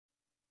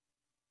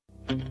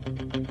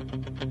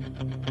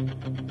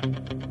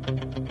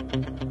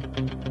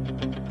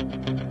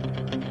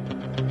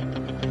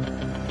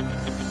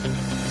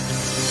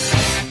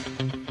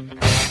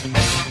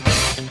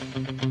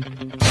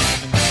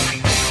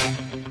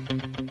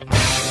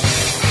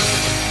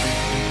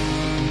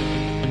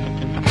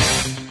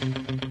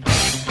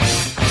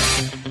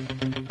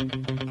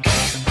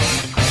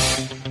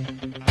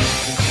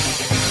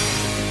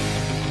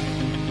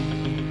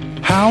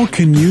How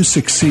can you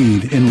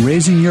succeed in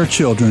raising your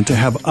children to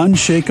have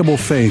unshakable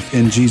faith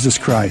in Jesus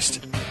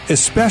Christ,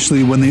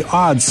 especially when the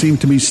odds seem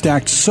to be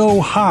stacked so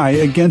high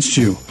against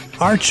you?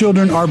 Our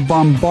children are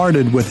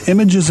bombarded with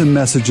images and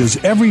messages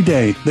every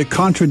day that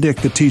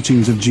contradict the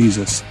teachings of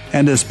Jesus.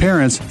 And as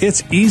parents,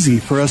 it's easy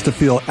for us to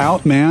feel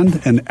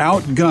outmanned and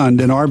outgunned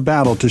in our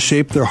battle to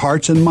shape their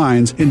hearts and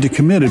minds into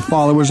committed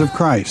followers of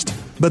Christ.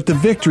 But the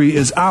victory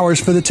is ours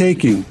for the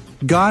taking.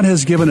 God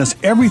has given us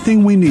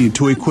everything we need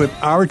to equip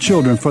our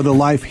children for the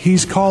life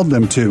He's called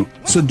them to.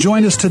 So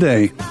join us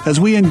today as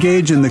we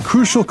engage in the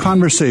crucial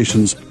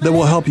conversations that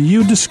will help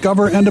you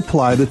discover and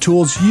apply the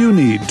tools you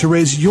need to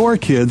raise your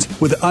kids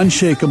with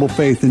unshakable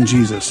faith in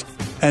Jesus.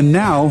 And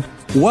now,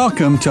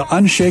 welcome to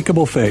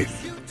Unshakable Faith.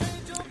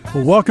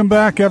 Well, welcome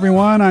back,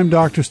 everyone. I'm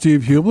Dr.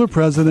 Steve Hubler,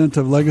 president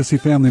of Legacy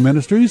Family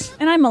Ministries.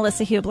 And I'm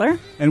Melissa Hubler.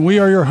 And we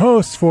are your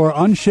hosts for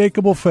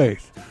Unshakable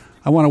Faith.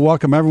 I want to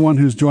welcome everyone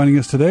who's joining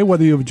us today,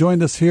 whether you've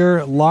joined us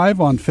here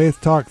live on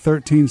Faith Talk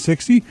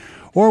 1360,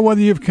 or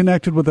whether you've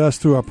connected with us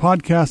through our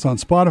podcast on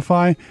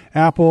Spotify,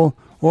 Apple,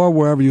 or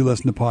wherever you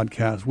listen to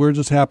podcasts. We're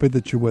just happy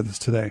that you're with us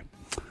today.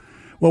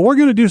 Well, we're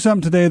going to do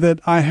something today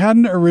that I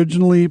hadn't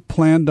originally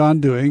planned on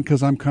doing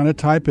because I'm kind of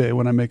type A.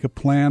 When I make a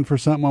plan for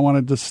something, I want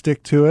to just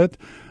stick to it,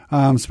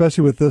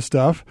 especially with this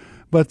stuff.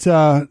 But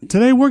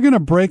today we're going to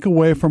break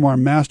away from our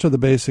Master the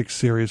Basics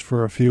series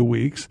for a few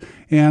weeks,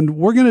 and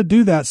we're going to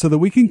do that so that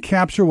we can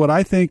capture what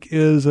I think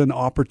is an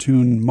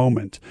opportune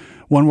moment,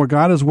 one where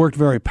God has worked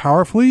very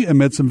powerfully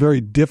amid some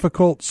very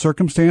difficult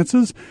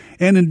circumstances,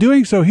 and in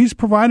doing so, He's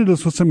provided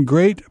us with some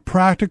great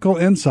practical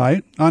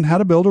insight on how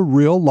to build a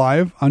real,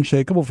 live,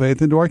 unshakable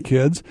faith into our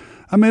kids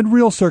amid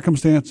real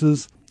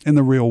circumstances in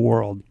the real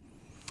world.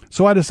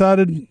 So I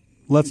decided,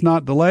 let's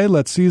not delay.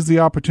 Let's seize the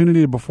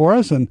opportunity before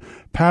us and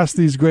pass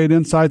these great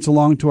insights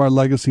along to our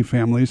legacy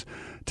families.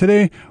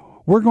 Today,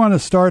 we're going to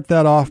start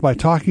that off by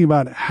talking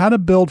about how to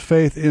build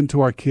faith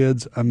into our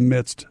kids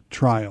amidst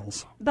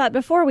trials. But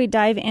before we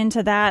dive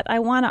into that, I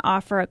want to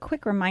offer a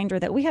quick reminder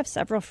that we have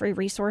several free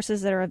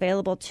resources that are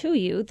available to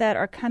you that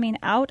are coming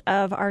out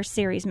of our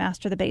series,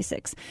 Master the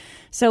Basics.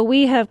 So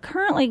we have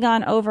currently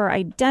gone over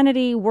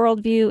identity,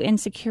 worldview,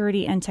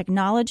 insecurity, and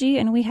technology,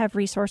 and we have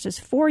resources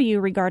for you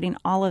regarding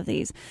all of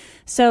these.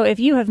 So if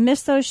you have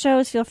missed those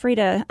shows, feel free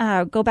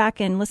to go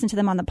back and listen to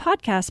them on the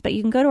podcast, but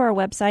you can go to our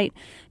website,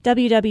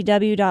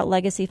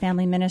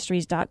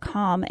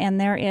 www.legacyfamilyministries.com,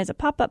 and there is a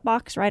pop-up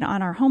box right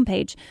on our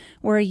homepage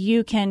where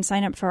you can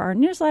sign up for our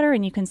newsletter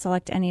and you can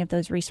select any of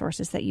those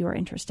resources that you are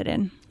interested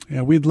in.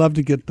 Yeah, we'd love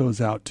to get those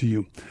out to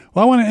you.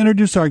 Well, I want to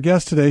introduce our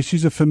guest today.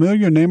 She's a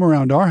familiar name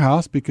around our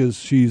house because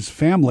she's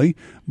family,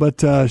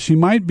 but she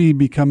might be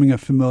becoming a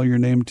familiar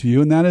name to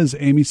you, and that is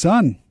Amy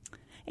Sun.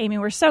 Amy,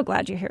 we're so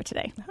glad you're here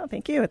today. Oh,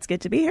 thank you. It's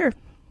good to be here.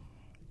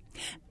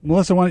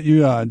 Melissa, why don't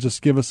you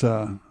just give us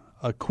a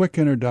quick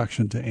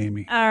introduction to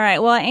Amy. All right.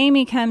 Well,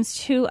 Amy comes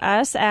to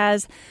us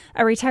as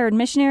a retired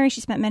missionary.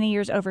 She spent many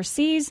years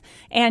overseas,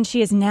 and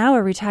she is now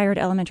a retired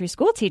elementary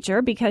school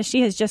teacher because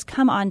she has just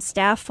come on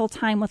staff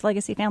full-time with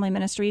Legacy Family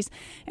Ministries,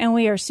 and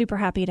we are super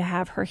happy to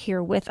have her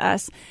here with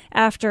us.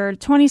 After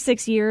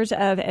 26 years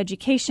of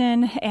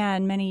education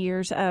and many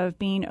years of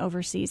being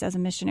overseas as a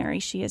missionary,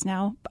 she is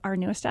now our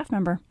newest staff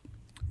member.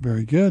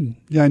 Very good.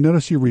 Yeah, I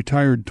noticed you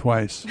retired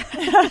twice.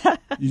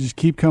 You just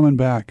keep coming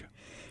back.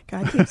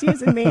 God keeps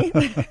using me.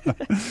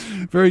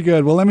 Very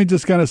good. Well, let me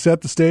just kind of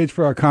set the stage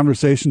for our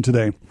conversation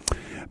today.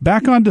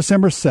 Back on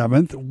December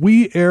 7th,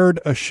 we aired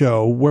a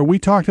show where we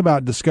talked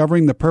about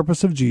discovering the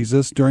purpose of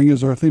Jesus during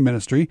His earthly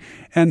ministry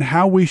and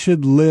how we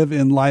should live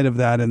in light of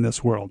that in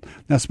this world.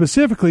 Now,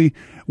 specifically,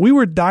 we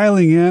were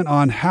dialing in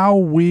on how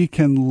we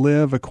can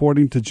live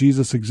according to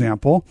Jesus'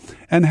 example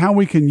and how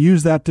we can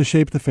use that to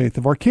shape the faith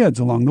of our kids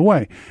along the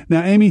way.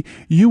 Now, Amy,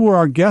 you were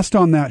our guest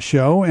on that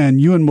show, and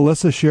you and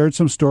Melissa shared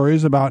some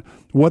stories about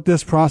what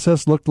this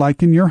process looked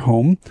like in your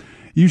home.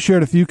 You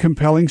shared a few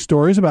compelling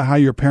stories about how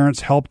your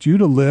parents helped you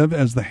to live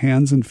as the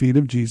hands and feet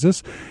of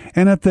Jesus.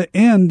 And at the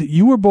end,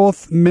 you were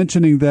both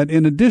mentioning that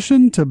in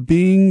addition to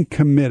being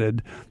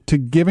committed to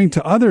giving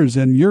to others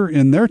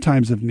in their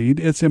times of need,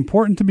 it's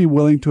important to be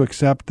willing to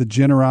accept the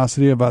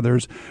generosity of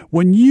others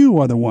when you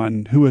are the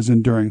one who is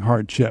enduring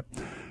hardship.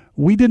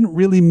 We didn't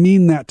really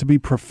mean that to be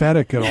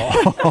prophetic at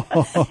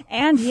all.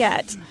 And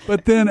yet.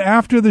 But then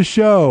after the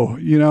show,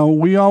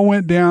 we all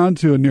went down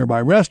to a nearby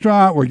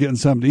restaurant. We're getting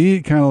something to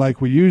eat, kind of like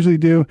we usually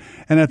do.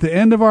 And at the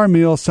end of our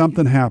meal,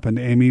 something happened.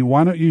 Amy,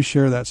 why don't you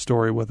share that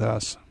story with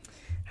us?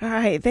 All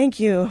right. Thank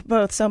you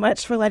both so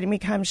much for letting me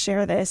come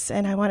share this.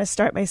 And I want to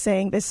start by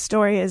saying this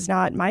story is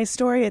not my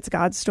story. It's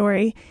God's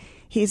story.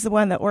 He's the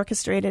one that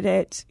orchestrated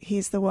it.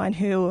 He's the one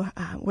who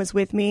was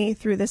with me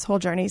through this whole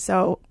journey.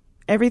 So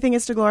everything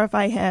is to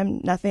glorify him,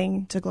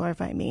 nothing to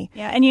glorify me.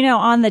 Yeah, and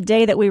on the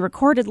day that we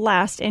recorded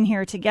last in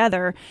here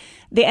together,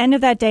 the end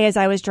of that day as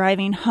I was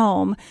driving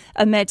home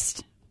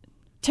amidst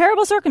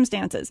terrible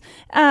circumstances,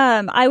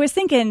 I was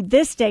thinking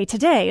this day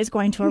today is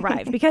going to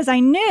arrive because I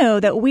knew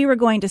that we were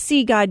going to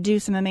see God do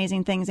some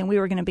amazing things and we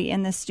were going to be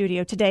in this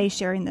studio today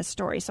sharing this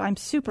story. So I'm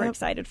super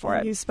excited for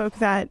it. You spoke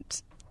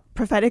that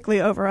prophetically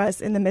over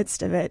us in the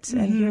midst of it.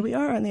 And here we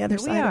are on the other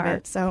side of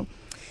it. So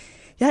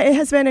yeah, it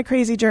has been a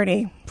crazy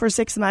journey for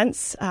 6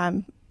 months,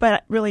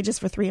 but really just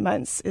for 3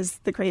 months is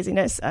the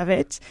craziness of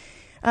it.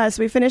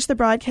 So we finished the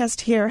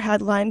broadcast here,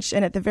 had lunch,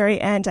 and at the very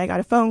end, I got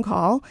a phone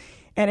call.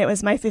 And it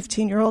was my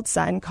 15-year-old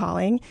son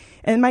calling.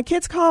 And my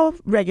kids call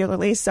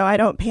regularly, so I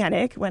don't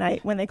panic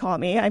when they call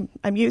me.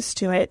 I'm used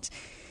to it.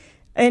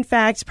 In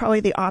fact, probably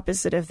the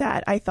opposite of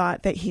that. I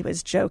thought that he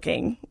was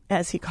joking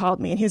as he called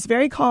me. And he was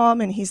very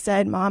calm, and he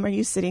said, "Mom, are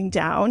you sitting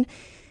down?"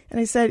 And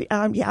I said,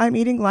 "Yeah, I'm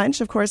eating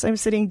lunch. Of course, I'm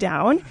sitting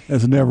down."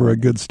 That's never a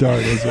good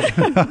start, is it?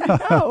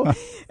 No.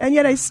 And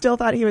yet I still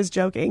thought he was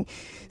joking.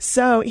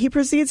 So he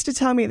proceeds to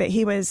tell me that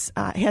he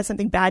had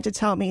something bad to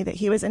tell me, that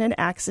he was in an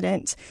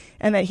accident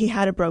and that he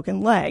had a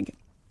broken leg.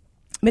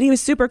 But he was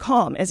super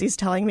calm as he's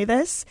telling me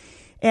this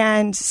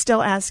and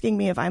still asking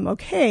me if I'm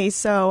okay.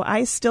 So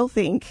I still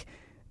think,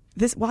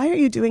 why are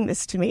you doing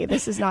this to me?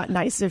 This is not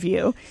nice of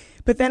you.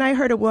 But then I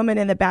heard a woman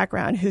in the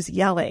background who's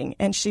yelling,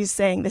 and she's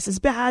saying, "This is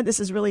bad. This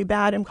is really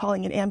bad. I'm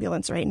calling an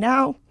ambulance right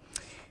now."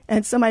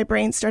 And so my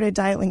brain started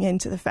dialing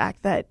into the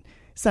fact that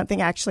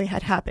something actually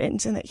had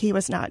happened and that he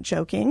was not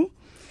joking.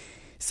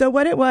 So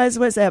what it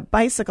was a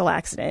bicycle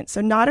accident,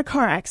 so not a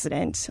car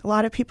accident. A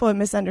lot of people have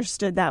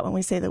misunderstood that when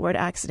we say the word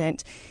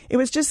accident. It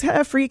was just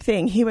a freak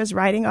thing. He was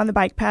riding on the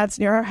bike paths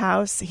near our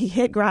house. He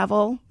hit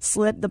gravel,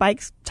 the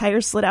bike's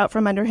tires slid out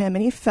from under him,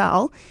 and he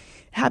fell.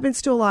 It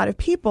happens to a lot of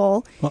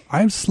people. Well,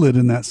 I've slid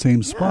in that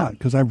same spot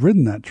because I've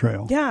ridden that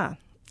trail. Yeah.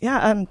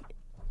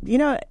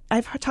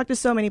 I've talked to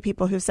so many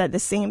people who said the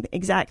same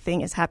exact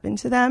thing has happened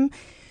to them.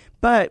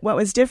 But what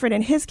was different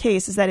in his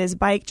case is that his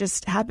bike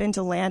just happened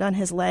to land on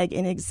his leg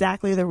in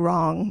exactly the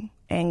wrong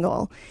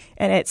angle,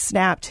 and it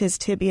snapped his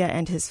tibia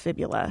and his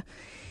fibula.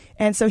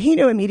 And so he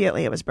knew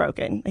immediately it was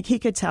broken. Like, he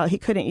could tell he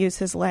couldn't use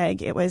his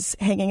leg. It was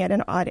hanging at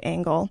an odd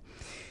angle.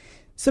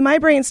 So my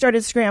brain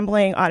started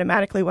scrambling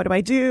automatically. What do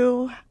I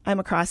do? I'm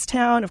across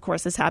town. Of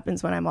course, this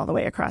happens when I'm all the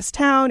way across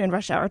town in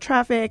rush hour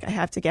traffic. I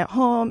have to get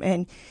home.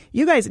 And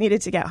you guys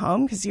needed to get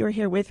home because you were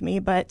here with me.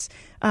 But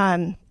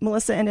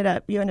Melissa, ended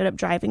up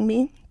driving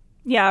me.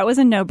 Yeah, it was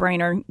a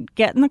no-brainer.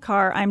 Get in the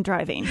car. I'm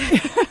driving.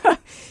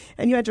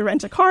 And you had to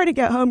rent a car to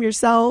get home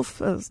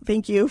yourself.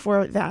 Thank you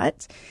for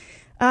that.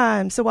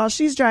 So while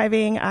she's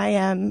driving, I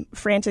am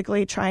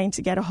frantically trying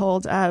to get a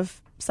hold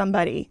of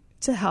somebody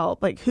to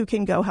help, like who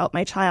can go help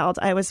my child.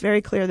 I was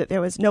very clear that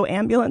there was no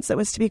ambulance that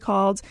was to be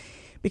called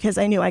because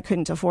I knew I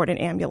couldn't afford an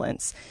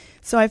ambulance.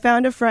 So I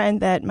found a friend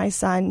that my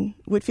son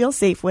would feel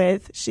safe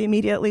with. She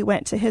immediately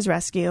went to his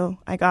rescue.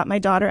 I got my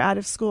daughter out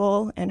of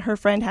school, and her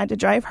friend had to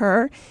drive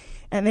her,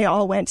 and they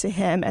all went to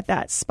him at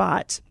that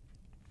spot.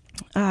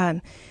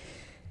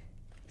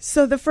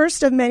 So the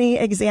first of many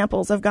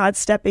examples of God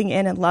stepping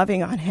in and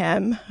loving on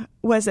him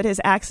was that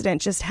his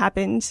accident just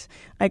happened.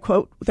 I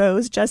quote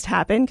those, "just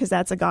happened," because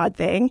that's a God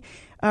thing,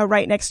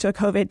 right next to a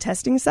COVID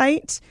testing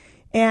site.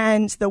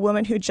 And the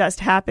woman who just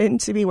happened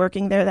to be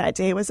working there that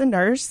day was a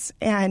nurse,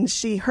 and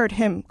she heard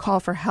him call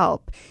for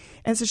help.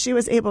 And so she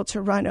was able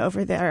to run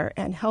over there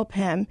and help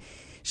him.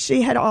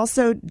 She had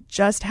also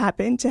just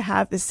happened to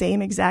have the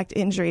same exact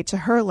injury to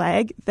her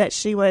leg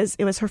it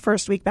was her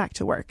first week back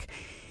to work.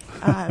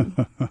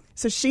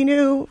 So she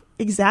knew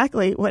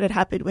exactly what had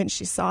happened when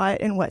she saw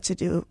it and what to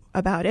do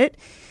about it.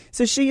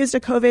 So she used a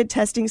COVID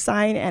testing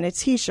sign and a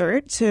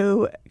T-shirt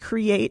to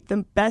create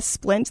the best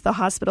splint the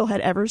hospital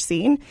had ever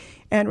seen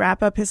and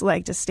wrap up his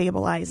leg to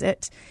stabilize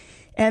it.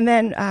 And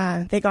then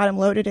they got him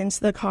loaded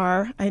into the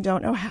car. I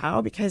don't know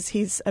how, because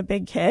he's a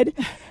big kid.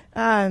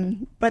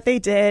 But they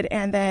did.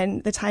 And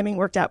then the timing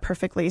worked out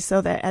perfectly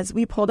so that as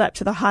we pulled up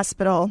to the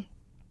hospital,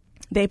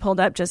 they pulled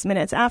up just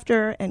minutes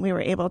after, and we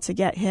were able to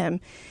get him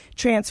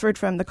transferred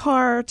from the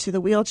car to the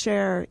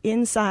wheelchair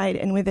inside.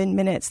 And within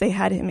minutes, they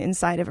had him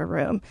inside of a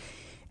room.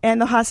 And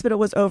the hospital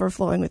was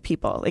overflowing with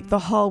people. Like, the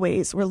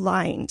hallways were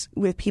lined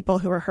with people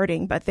who were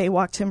hurting, but they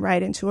walked him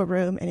right into a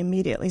room and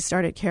immediately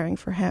started caring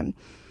for him.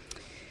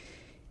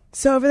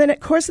 So over the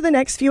course of the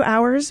next few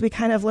hours, we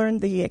kind of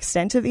learned the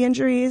extent of the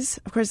injuries.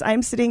 Of course,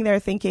 I'm sitting there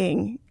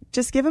thinking,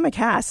 just give him a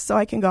cast so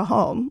I can go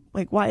home.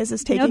 Like, why is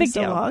this taking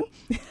so long?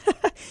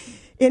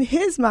 In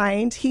his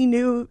mind, he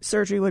knew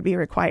surgery would be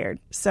required.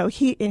 So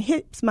in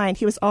his mind,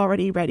 he was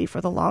already ready for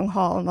the long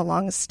haul and the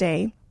long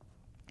stay.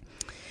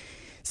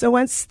 So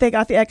once they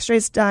got the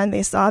x-rays done,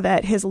 they saw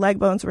that his leg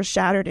bones were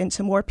shattered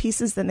into more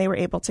pieces than they were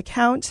able to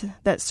count,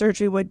 that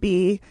surgery would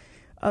be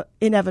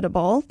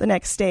inevitable the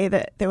next day,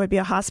 that there would be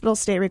a hospital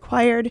stay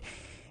required.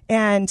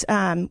 And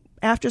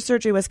after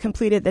surgery was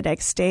completed the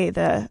next day,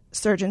 the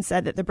surgeon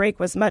said that the break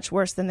was much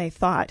worse than they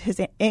thought.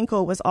 His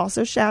ankle was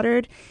also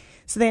shattered.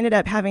 So they ended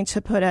up having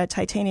to put a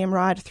titanium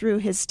rod through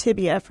his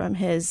tibia from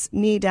his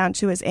knee down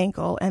to his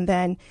ankle and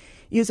then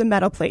use a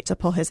metal plate to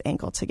pull his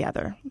ankle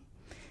together.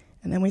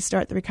 And then we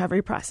start the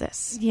recovery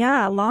process.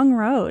 Yeah, long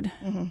road.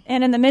 Mm-hmm.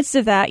 And in the midst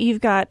of that,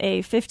 you've got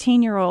a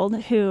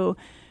 15-year-old who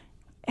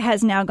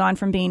has now gone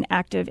from being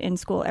active in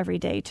school every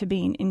day to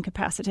being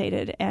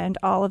incapacitated. And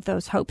all of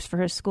those hopes for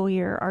his school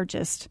year are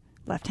just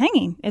left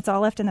hanging. It's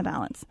all left in the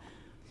balance.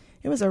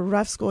 It was a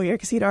rough school year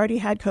because he'd already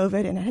had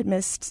COVID and had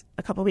missed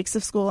a couple weeks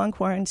of school on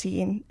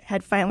quarantine,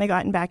 had finally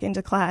gotten back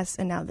into class,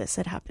 and now this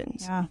had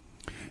happened.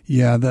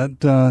 Yeah,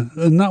 that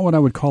not what I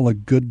would call a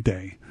good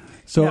day.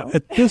 So No.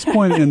 at this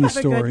point in the Have a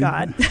story, good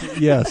God.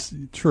 yes,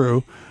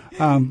 true.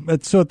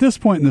 So at this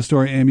point in the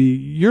story, Amy,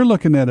 you're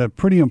looking at a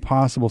pretty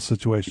impossible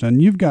situation,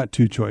 and you've got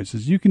two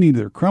choices. You can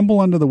either crumble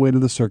under the weight of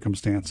the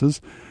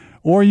circumstances,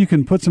 or you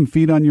can put some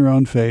feet on your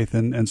own faith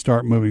and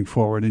start moving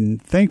forward.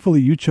 And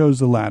thankfully, you chose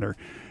the latter.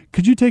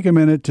 Could you take a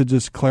minute to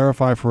just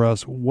clarify for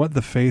us what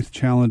the faith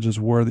challenges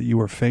were that you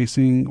were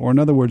facing? Or in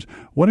other words,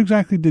 what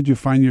exactly did you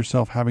find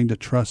yourself having to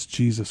trust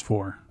Jesus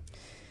for?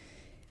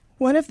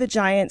 One of the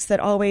giants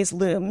that always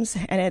looms,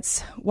 and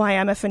it's why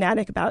I'm a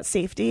fanatic about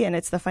safety, and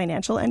it's the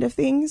financial end of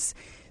things.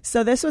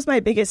 So this was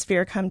my biggest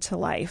fear come to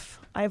life.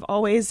 I've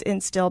always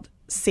instilled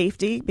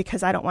safety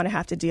because I don't want to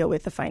have to deal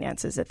with the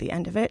finances at the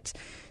end of it.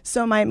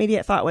 So my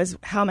immediate thought was,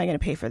 how am I going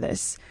to pay for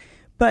this?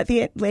 But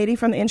the lady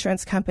from the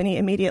insurance company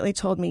immediately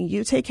told me,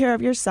 you take care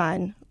of your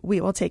son,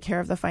 we will take care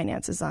of the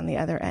finances on the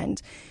other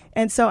end.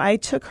 And so I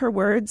took her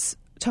words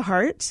to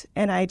heart,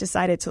 and I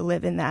decided to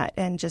live in that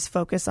and just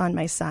focus on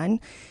my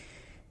son.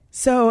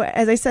 So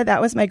as I said,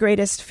 that was my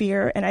greatest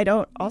fear, and I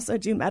don't also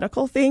do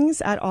medical things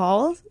at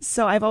all.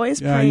 So I've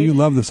always prayed. Yeah, you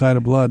love the sight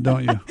of blood,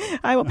 don't you?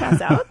 I will pass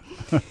out.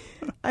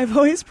 I've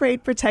always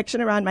prayed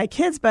protection around my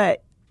kids,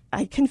 but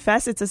I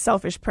confess it's a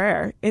selfish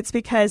prayer. It's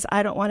because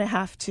I don't want to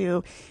have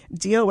to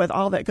deal with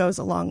all that goes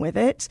along with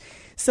it.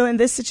 So in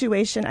this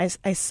situation,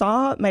 I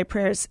saw my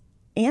prayers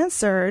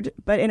answered,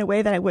 but in a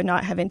way that I would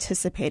not have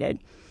anticipated.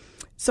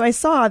 So I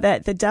saw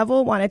that the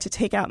devil wanted to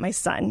take out my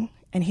son,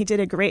 and he did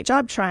a great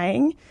job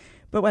trying.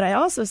 But what I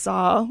also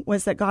saw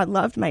was that God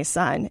loved my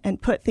son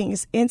and put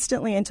things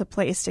instantly into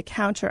place to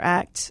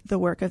counteract the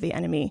work of the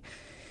enemy.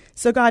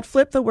 So God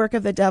flipped the work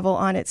of the devil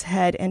on its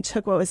head and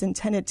took what was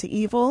intended to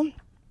evil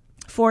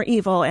for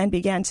evil and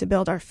began to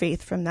build our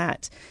faith from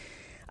that.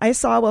 I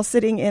saw while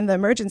sitting in the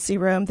emergency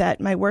room that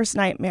my worst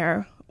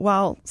nightmare,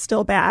 while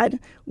still bad,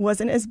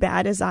 wasn't as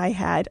bad as I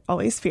had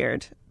always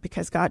feared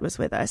because God was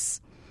with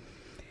us.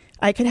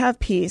 I could have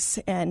peace,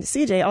 and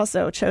CJ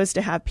also chose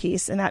to have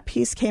peace, and that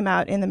peace came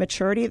out in the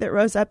maturity that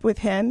rose up with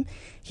him.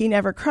 He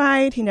never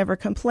cried, he never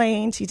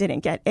complained, he didn't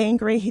get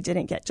angry, he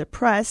didn't get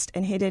depressed,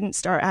 and he didn't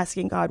start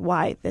asking God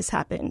why this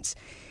happened.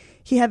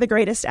 He had the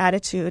greatest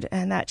attitude,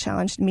 and that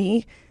challenged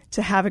me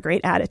to have a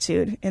great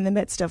attitude in the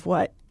midst of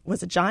what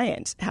was a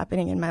giant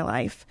happening in my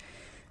life.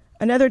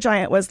 Another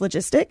giant was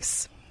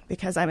logistics,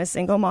 because I'm a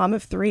single mom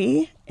of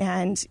 3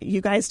 and you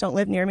guys don't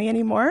live near me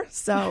anymore.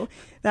 So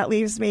that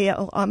leaves me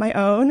on my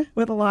own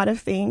with a lot of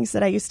things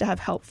that I used to have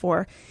help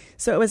for.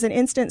 So it was an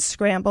instant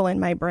scramble in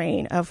my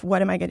brain of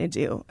what am I going to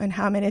do and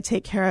how am I going to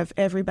take care of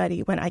everybody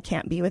when I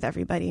can't be with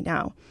everybody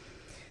now.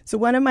 So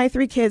one of my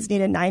 3 kids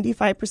needed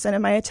 95%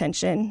 of my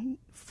attention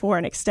for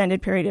an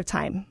extended period of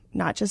time,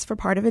 not just for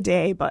part of a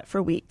day, but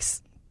for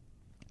weeks.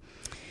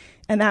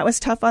 And that was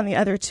tough on the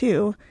other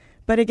 2.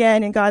 But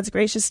again, in God's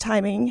gracious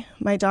timing,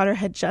 my daughter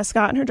had just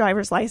gotten her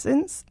driver's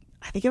license.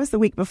 I think it was the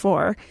week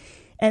before.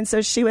 And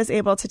so she was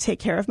able to take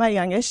care of my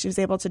youngest. She was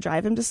able to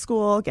drive him to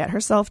school, get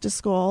herself to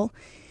school.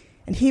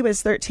 And he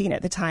was 13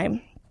 at the time.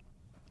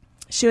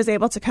 She was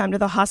able to come to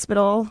the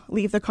hospital,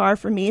 leave the car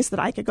for me so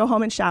that I could go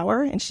home and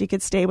shower and she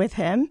could stay with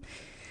him.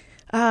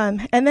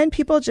 And then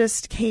people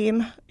just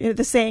came,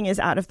 the saying is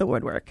out of the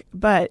woodwork,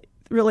 but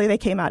really they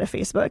came out of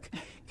Facebook.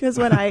 Because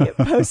when I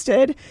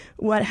posted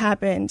what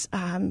happened,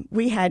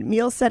 we had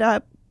meals set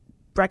up.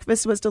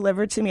 Breakfast was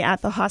delivered to me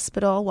at the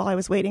hospital while I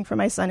was waiting for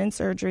my son in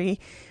surgery.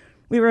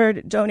 We were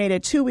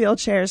donated 2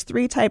 wheelchairs,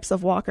 3 types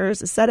of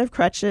walkers, a set of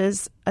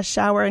crutches, a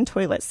shower, and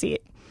toilet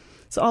seat.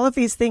 So all of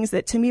these things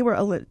that to me were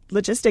a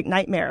logistic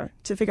nightmare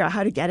to figure out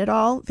how to get it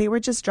all, they were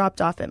just dropped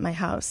off at my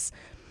house.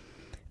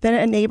 Then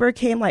a neighbor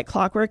came like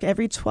clockwork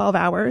every 12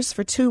 hours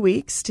for 2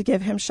 weeks to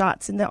give him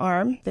shots in the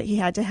arm that he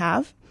had to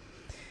have.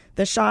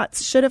 The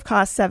shots should have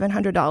cost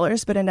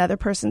 $700, but another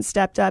person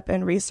stepped up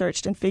and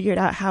researched and figured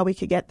out how we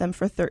could get them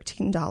for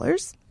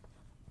 $13.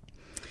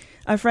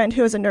 A friend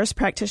who is a nurse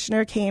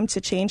practitioner came to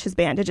change his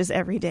bandages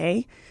every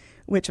day,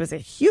 which was a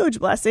huge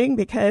blessing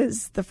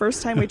because the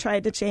first time we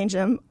tried to change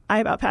him, I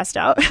about passed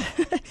out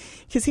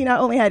because he not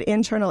only had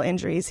internal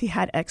injuries, he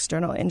had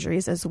external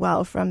injuries as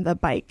well from the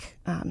bike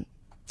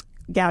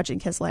gouging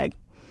his leg.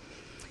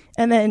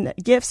 And then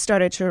gifts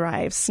started to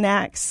arrive.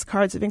 Snacks,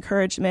 cards of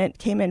encouragement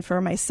came in for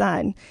my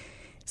son.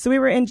 So we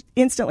were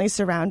instantly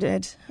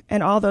surrounded,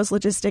 and all those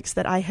logistics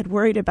that I had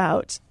worried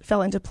about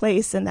fell into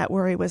place, and that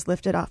worry was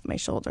lifted off my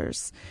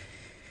shoulders.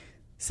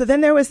 So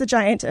then there was the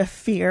giant of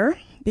fear,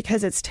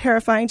 because it's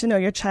terrifying to know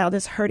your child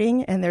is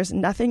hurting and there's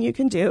nothing you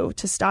can do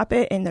to stop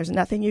it and there's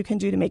nothing you can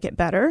do to make it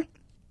better.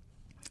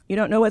 You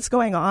don't know what's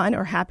going on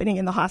or happening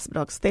in the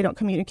hospital because they don't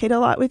communicate a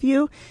lot with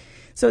you.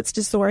 So it's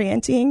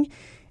disorienting.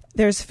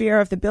 There's fear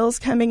of the bills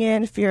coming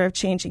in, fear of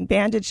changing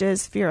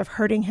bandages, fear of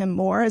hurting him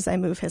more as I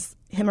move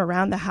him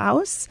around the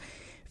house,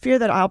 fear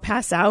that I'll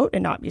pass out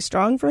and not be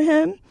strong for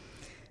him.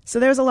 So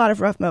there's a lot of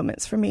rough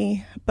moments for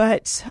me.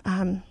 But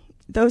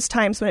those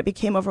times when it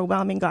became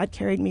overwhelming, God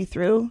carried me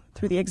through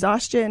the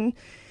exhaustion.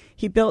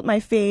 He built my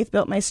faith,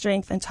 built my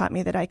strength, and taught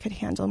me that I could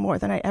handle more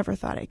than I ever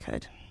thought I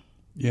could.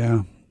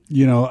 Yeah.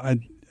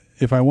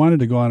 If I wanted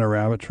to go on a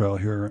rabbit trail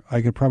here,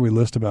 I could probably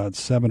list about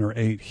 7 or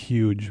 8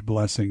 huge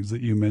blessings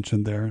that you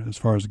mentioned there as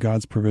far as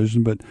God's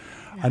provision. But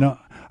yeah.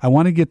 I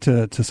want to get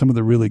to some of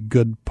the really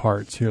good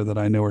parts here that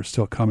I know are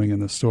still coming in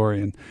the story.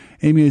 And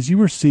Amy, as you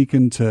were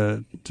seeking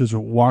to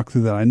walk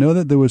through that, I know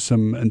that there was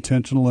some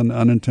intentional and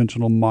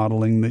unintentional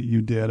modeling that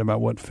you did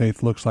about what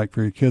faith looks like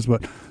for your kids.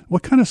 But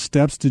what kind of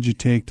steps did you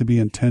take to be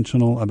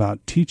intentional about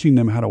teaching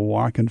them how to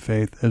walk in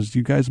faith as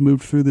you guys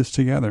moved through this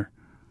together?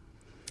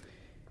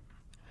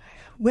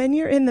 When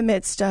you're in the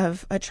midst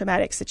of a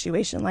traumatic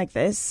situation like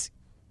this,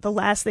 the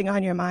last thing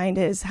on your mind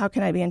is, how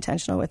can I be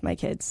intentional with my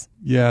kids?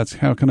 Yeah, it's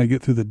how can I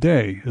get through the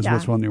day is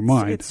what's on your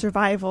mind. It's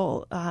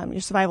survival.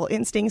 Your survival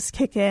instincts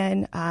kick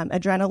in,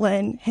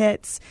 adrenaline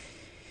hits.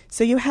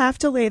 So you have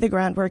to lay the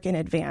groundwork in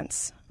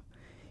advance.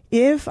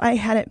 If I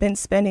hadn't been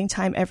spending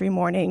time every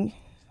morning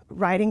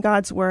writing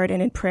God's word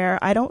and in prayer,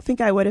 I don't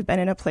think I would have been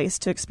in a place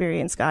to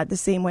experience God the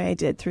same way I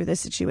did through this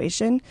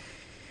situation.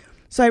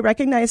 So I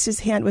recognized his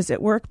hand was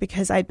at work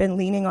because I'd been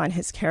leaning on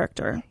his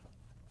character.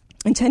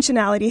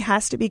 Intentionality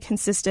has to be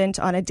consistent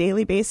on a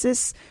daily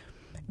basis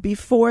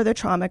before the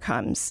trauma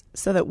comes,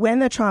 so that when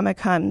the trauma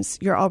comes,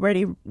 you're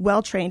already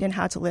well trained in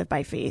how to live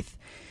by faith.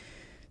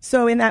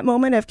 So in that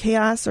moment of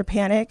chaos or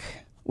panic,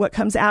 what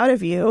comes out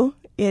of you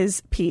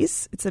is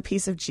peace. It's a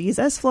piece of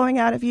Jesus flowing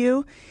out of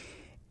you.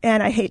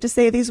 And I hate to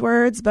say these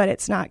words, but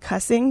it's not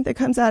cussing that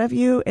comes out of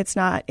you. It's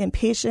not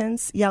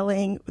impatience,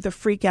 yelling, the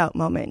freak out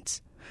moment.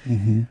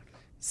 Mm-hmm.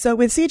 So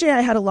with CJ,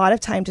 I had a lot of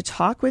time to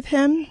talk with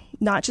him,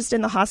 not just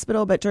in the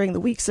hospital, but during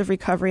the weeks of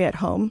recovery at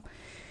home.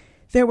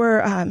 There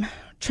were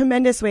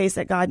tremendous ways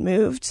that God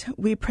moved.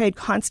 We prayed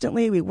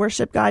constantly. We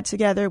worshiped God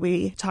together.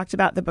 We talked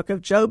about the book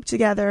of Job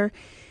together.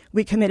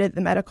 We committed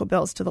the medical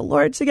bills to the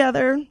Lord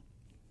together.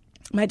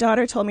 My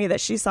daughter told me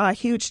that she saw a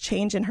huge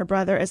change in her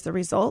brother as the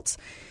result.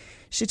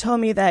 She told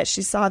me that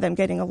she saw them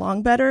getting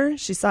along better.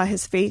 She saw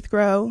his faith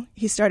grow.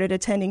 He started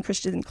attending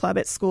Christian club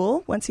at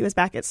school. Once he was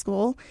back at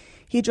school,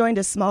 he joined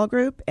a small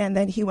group, and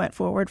then he went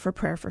forward for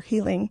prayer for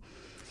healing.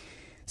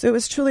 So it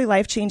was truly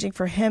life-changing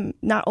for him,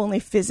 not only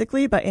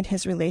physically, but in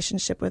his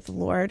relationship with the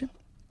Lord.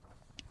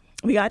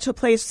 We got to a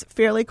place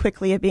fairly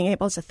quickly of being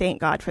able to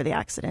thank God for the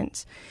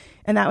accident.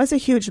 And that was a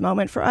huge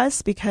moment for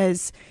us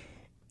because,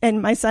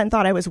 and my son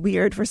thought I was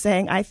weird for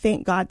saying, I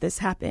thank God this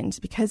happened,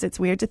 because it's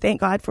weird to thank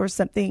God for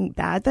something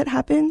bad that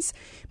happens.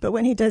 But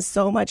when he does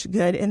so much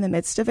good in the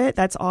midst of it,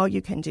 that's all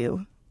you can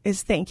do,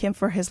 is thank him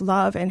for his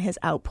love and his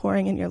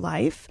outpouring in your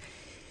life.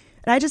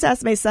 And I just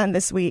asked my son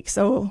this week,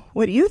 so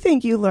what do you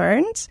think you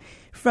learned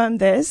from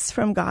this,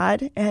 from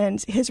God?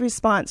 And his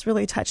response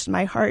really touched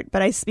my heart,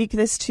 but I speak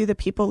this to the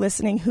people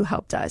listening who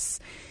helped us.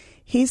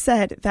 He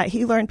said that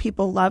he learned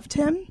people loved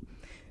him,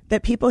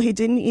 that people he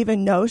didn't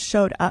even know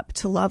showed up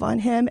to love on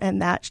him,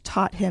 and that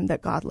taught him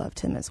that God loved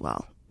him as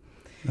well.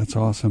 That's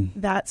awesome.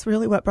 That's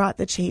really what brought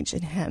the change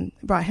in him,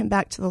 brought him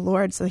back to the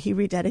Lord, so he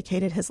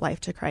rededicated his life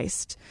to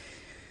Christ.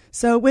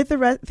 So with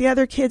the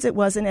other kids, it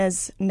wasn't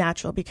as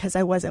natural because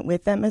I wasn't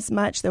with them as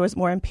much. There was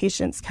more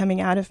impatience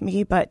coming out of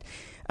me, but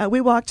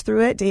we walked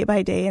through it day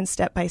by day and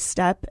step by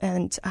step,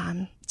 and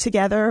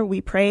together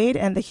we prayed,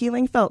 and the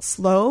healing felt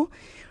slow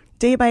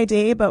day by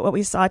day, but what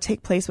we saw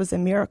take place was a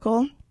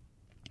miracle.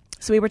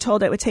 So we were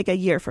told it would take a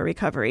year for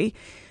recovery,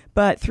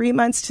 but 3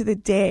 months to the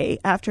day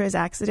after his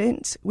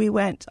accident, we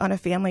went on a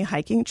family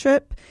hiking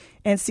trip,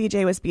 and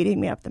CJ was beating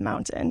me up the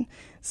mountain.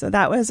 So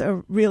that was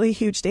a really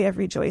huge day of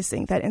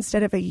rejoicing, that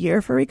instead of a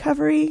year for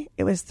recovery,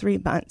 it was 3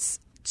 months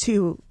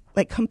to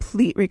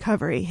complete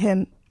recovery,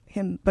 him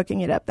booking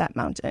it up that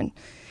mountain.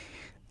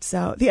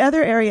 So the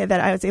other area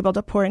that I was able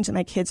to pour into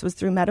my kids was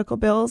through medical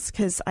bills,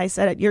 because I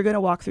said, you're going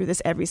to walk through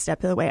this every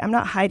step of the way. I'm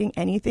not hiding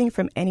anything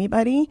from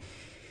anybody.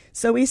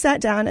 So we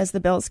sat down as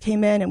the bills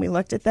came in and we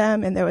looked at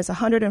them, and there was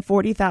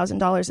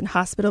 $140,000 in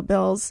hospital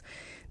bills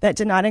that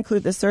did not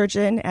include the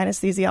surgeon,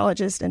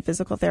 anesthesiologist, and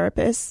physical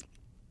therapist.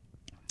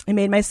 It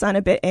made my son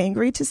a bit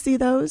angry to see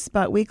those,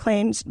 but we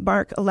claimed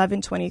Mark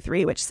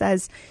 11:23, which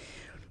says,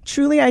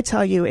 "Truly I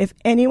tell you, if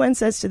anyone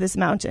says to this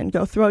mountain,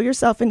 'Go throw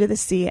yourself into the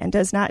sea,' and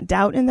does not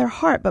doubt in their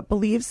heart, but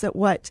believes that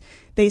what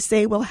they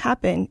say will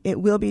happen, it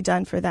will be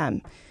done for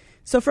them."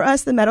 So for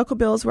us, the medical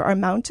bills were our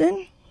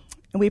mountain,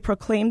 and we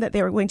proclaimed that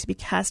they were going to be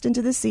cast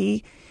into the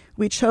sea.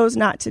 We chose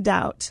not to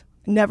doubt.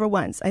 Never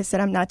once. I said,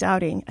 I'm not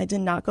doubting. I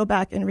did not go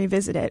back and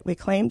revisit it. We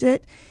claimed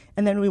it,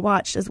 and then we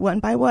watched as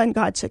one by one,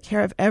 God took care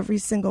of every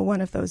single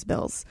one of those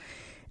bills.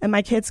 And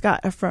my kids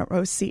got a front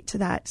row seat to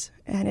that.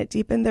 And it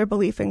deepened their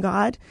belief in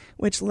God,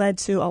 which led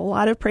to a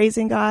lot of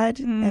praising God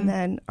and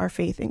then our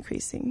faith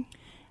increasing.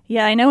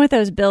 Yeah, I know with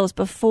those bills,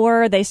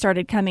 before they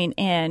started coming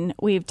in,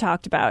 we've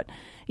talked about,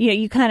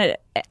 you kind of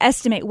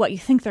estimate what you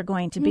think they're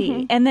going to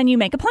be, and then you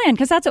make a plan,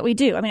 because that's what we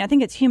do. I mean, I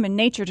think it's human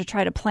nature to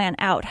try to plan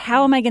out,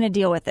 how am I going to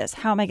deal with this?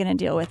 How am I going to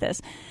deal with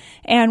this?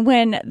 And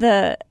when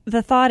the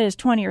thought is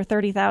 20 or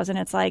 30,000,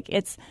 it's like,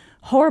 it's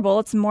horrible.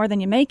 It's more than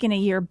you make in a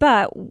year,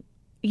 but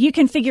you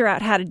can figure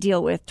out how to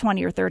deal with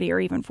 20 or 30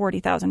 or even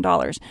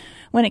 $40,000.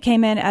 When it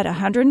came in at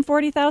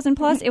 140,000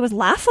 plus, it was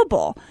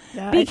laughable,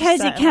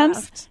 because it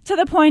comes to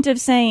the point of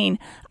saying,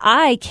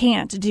 I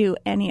can't do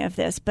any of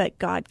this, but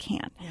God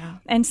can. Yeah.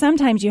 And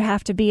sometimes you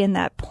have to be in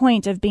that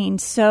point of being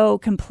so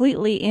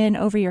completely in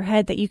over your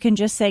head that you can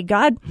just say,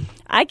 God,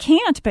 I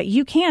can't, but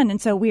you can.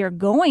 And so we are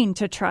going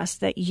to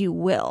trust that you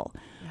will,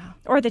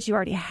 or that you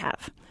already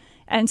have.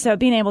 And so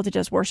being able to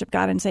just worship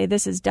God and say,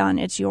 this is done,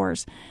 it's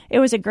yours. It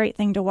was a great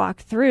thing to walk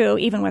through,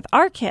 even with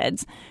our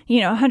kids,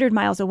 100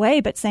 miles away,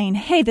 but saying,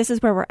 hey, this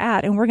is where we're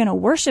at, and we're going to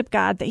worship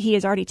God that he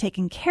has already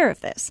taken care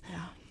of this.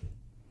 Yeah.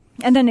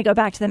 And then to go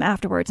back to them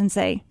afterwards and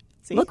say,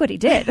 look what he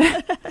did.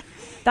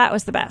 That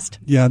was the best.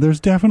 Yeah,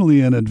 there's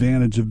definitely an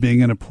advantage of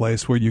being in a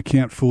place where you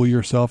can't fool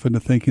yourself into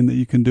thinking that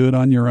you can do it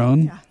on your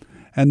own. Yeah.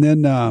 And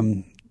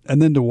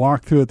then to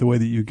walk through it the way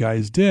that you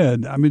guys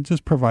did, I mean, it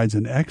just provides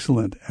an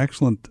excellent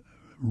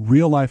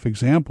real life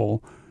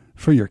example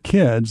for your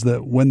kids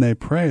that when they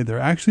pray, there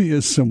actually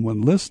is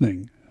someone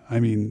listening. I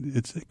mean,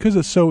 it's because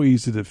it's so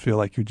easy to feel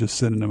like you're just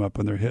sending them up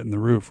and they're hitting the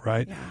roof,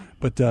 right? Yeah.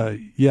 But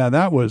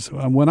that was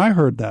when I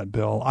heard that,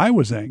 Bill, I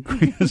was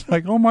angry. It's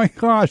like, oh my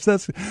gosh,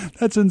 that's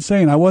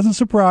insane. I wasn't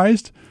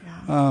surprised,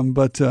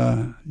 but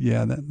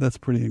that's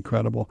pretty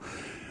incredible.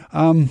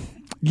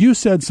 You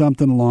said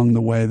something along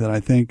the way that I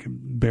think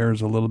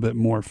bears a little bit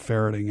more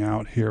ferreting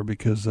out here,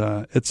 because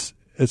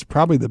it's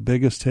probably the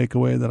biggest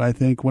takeaway that I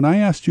think. When I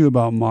asked you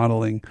about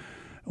modeling,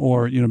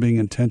 or being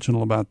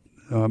intentional about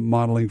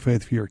modeling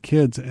faith for your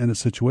kids in a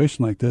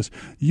situation like this,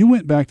 you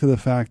went back to the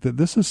fact that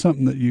this is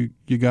something that you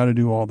got to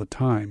do all the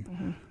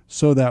time,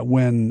 so that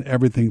when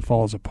everything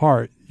falls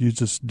apart, you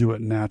just do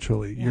it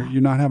naturally. Yeah.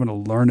 You're not having to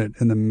learn it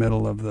in the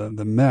middle of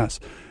the mess.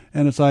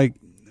 And it's like,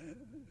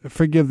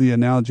 forgive the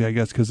analogy, I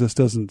guess, because this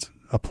doesn't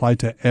apply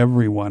to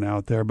everyone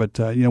out there, but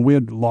we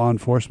had law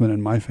enforcement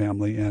in my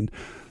family, and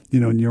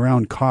when you're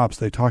around cops,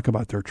 they talk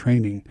about their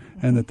training,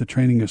 and that the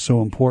training is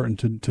so important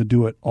to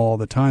do it all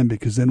the time,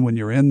 because then when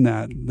you're in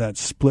that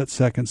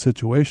split-second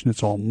situation,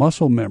 it's all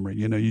muscle memory.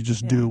 You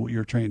just do what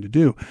you're trained to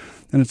do.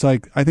 And it's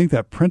like, I think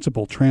that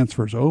principle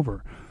transfers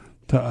over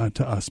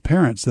to us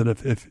parents, that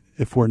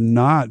if we're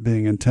not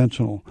being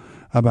intentional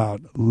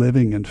about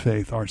living in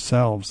faith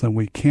ourselves, then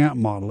we can't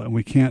model it and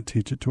we can't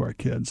teach it to our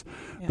kids.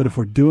 Yeah. But if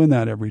we're doing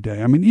that every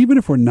day, I mean, even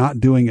if we're not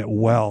doing it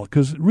well,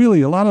 because really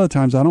a lot of the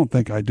times I don't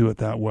think I do it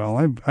that well.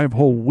 I have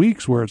whole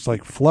weeks where it's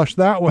like, flush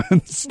that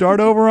one,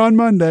 start over on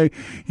Monday,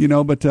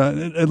 but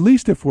at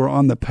least if we're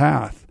on the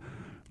path,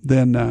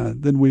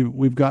 then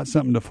we've got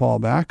something to fall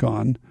back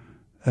on,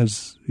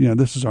 as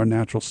this is our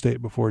natural state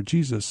before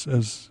Jesus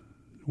as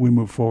we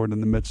move forward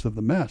in the midst of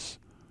the mess.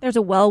 There's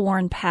a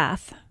well-worn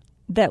path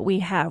that we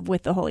have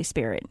with the Holy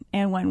Spirit.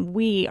 And when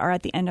we are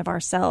at the end of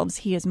ourselves,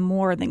 he is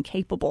more than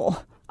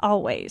capable,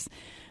 always,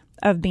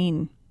 of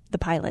being the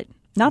pilot.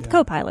 Not the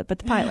co-pilot, but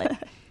the pilot.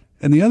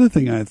 And the other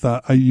thing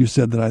you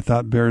said that I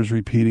thought bears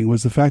repeating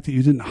was the fact that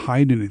you didn't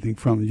hide anything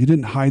from them. You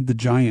didn't hide the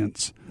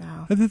giants.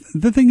 No.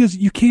 The thing is,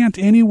 you can't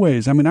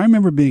anyways. I mean, I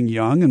remember being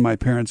young and my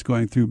parents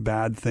going through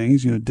bad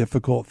things,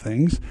 difficult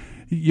things.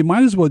 You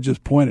might as well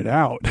just point it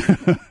out.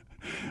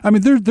 I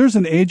mean, there's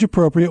an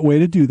age-appropriate way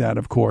to do that,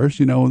 of course.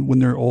 When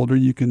they're older,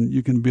 you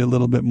can be a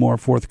little bit more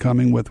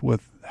forthcoming with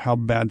how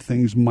bad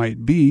things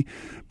might be.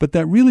 But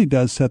that really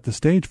does set the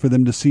stage for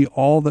them to see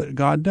all that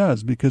God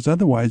does, because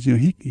otherwise,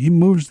 he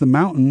moves the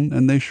mountain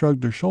and they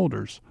shrug their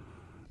shoulders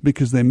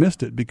because they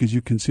missed it, because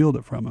you concealed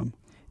it from them.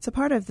 It's a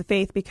part of the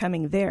faith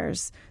becoming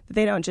theirs.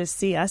 They don't just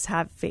see us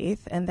have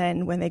faith, and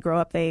then when they grow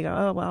up, they go,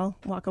 oh, well,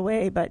 walk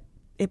away. But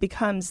it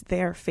becomes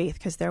their faith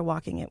because they're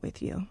walking it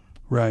with you.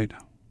 Right.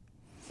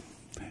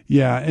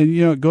 Yeah, and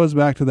it goes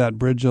back to that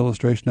bridge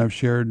illustration I've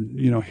shared,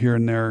 here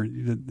and there.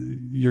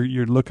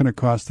 You're looking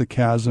across the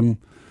chasm.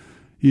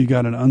 You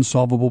got an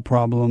unsolvable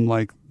problem,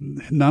 like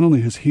not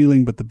only his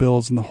healing, but the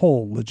bills and the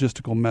whole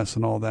logistical mess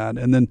and all that.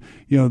 And then,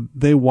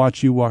 they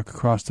watch you walk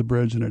across the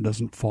bridge and it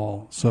doesn't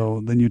fall.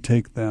 So then you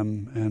take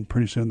them, and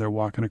pretty soon they're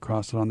walking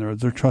across it on their own.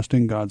 They're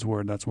trusting God's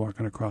word. That's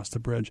walking across the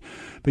bridge.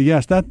 But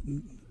yes,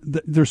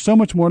 there's so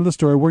much more to the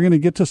story. We're going to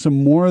get to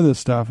some more of this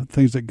stuff,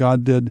 things that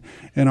God did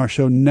in our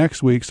show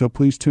next week. So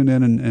please tune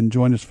in and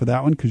join us for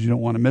that one, because you don't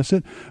want to miss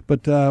it.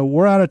 But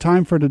we're out of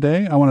time for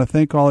today. I want to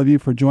thank all of you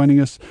for joining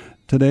us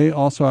today.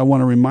 Also, I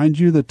want to remind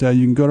you that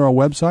you can go to our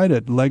website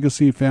at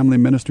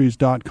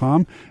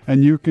legacyfamilyministries.com,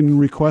 and you can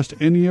request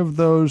any of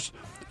those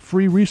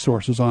free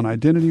resources on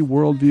identity,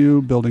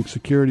 worldview, building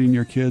security in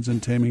your kids,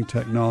 and taming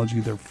technology.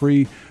 They're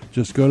free.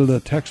 Just go to the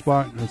text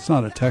box. It's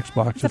not a text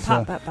box. It's a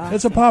pop-up box.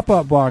 It's a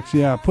pop-up box,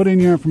 yeah. Put in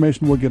your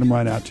information. We'll get them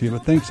right out to you.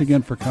 But thanks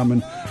again for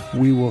coming.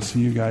 We will see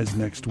you guys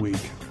next week.